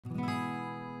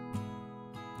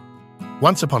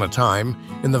Once upon a time,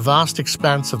 in the vast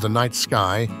expanse of the night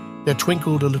sky, there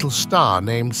twinkled a little star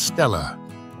named Stella.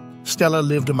 Stella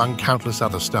lived among countless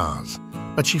other stars,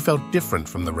 but she felt different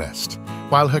from the rest.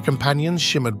 While her companions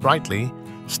shimmered brightly,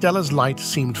 Stella's light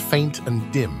seemed faint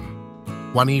and dim.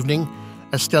 One evening,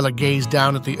 as Stella gazed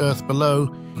down at the earth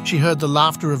below, she heard the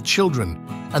laughter of children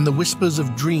and the whispers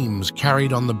of dreams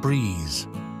carried on the breeze.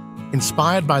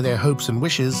 Inspired by their hopes and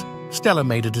wishes, Stella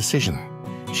made a decision.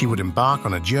 She would embark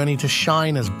on a journey to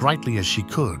shine as brightly as she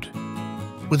could.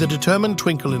 With a determined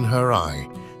twinkle in her eye,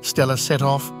 Stella set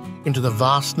off into the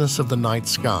vastness of the night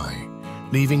sky,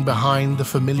 leaving behind the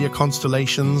familiar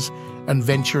constellations and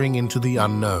venturing into the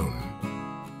unknown.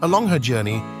 Along her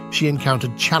journey, she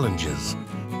encountered challenges,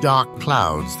 dark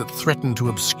clouds that threatened to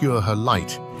obscure her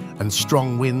light, and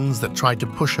strong winds that tried to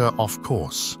push her off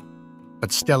course.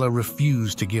 But Stella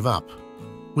refused to give up.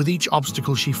 With each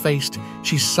obstacle she faced,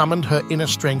 she summoned her inner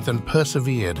strength and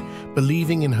persevered,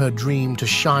 believing in her dream to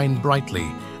shine brightly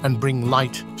and bring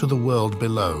light to the world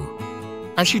below.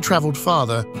 As she traveled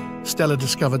farther, Stella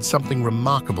discovered something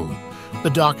remarkable. The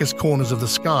darkest corners of the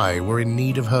sky were in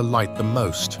need of her light the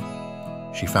most.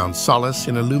 She found solace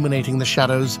in illuminating the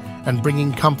shadows and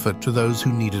bringing comfort to those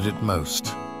who needed it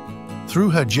most.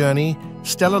 Through her journey,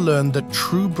 Stella learned that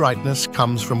true brightness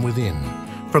comes from within,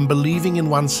 from believing in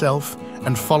oneself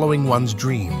and following one's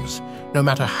dreams, no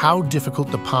matter how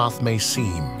difficult the path may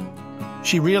seem.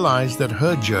 She realized that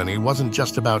her journey wasn't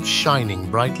just about shining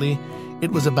brightly,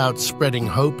 it was about spreading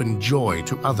hope and joy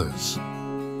to others.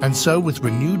 And so, with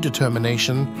renewed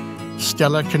determination,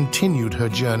 Stella continued her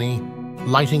journey,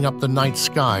 lighting up the night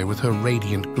sky with her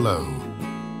radiant glow.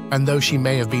 And though she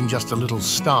may have been just a little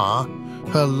star,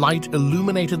 her light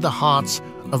illuminated the hearts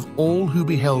of all who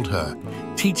beheld her,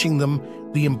 teaching them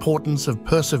the importance of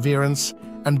perseverance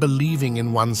and believing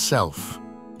in oneself.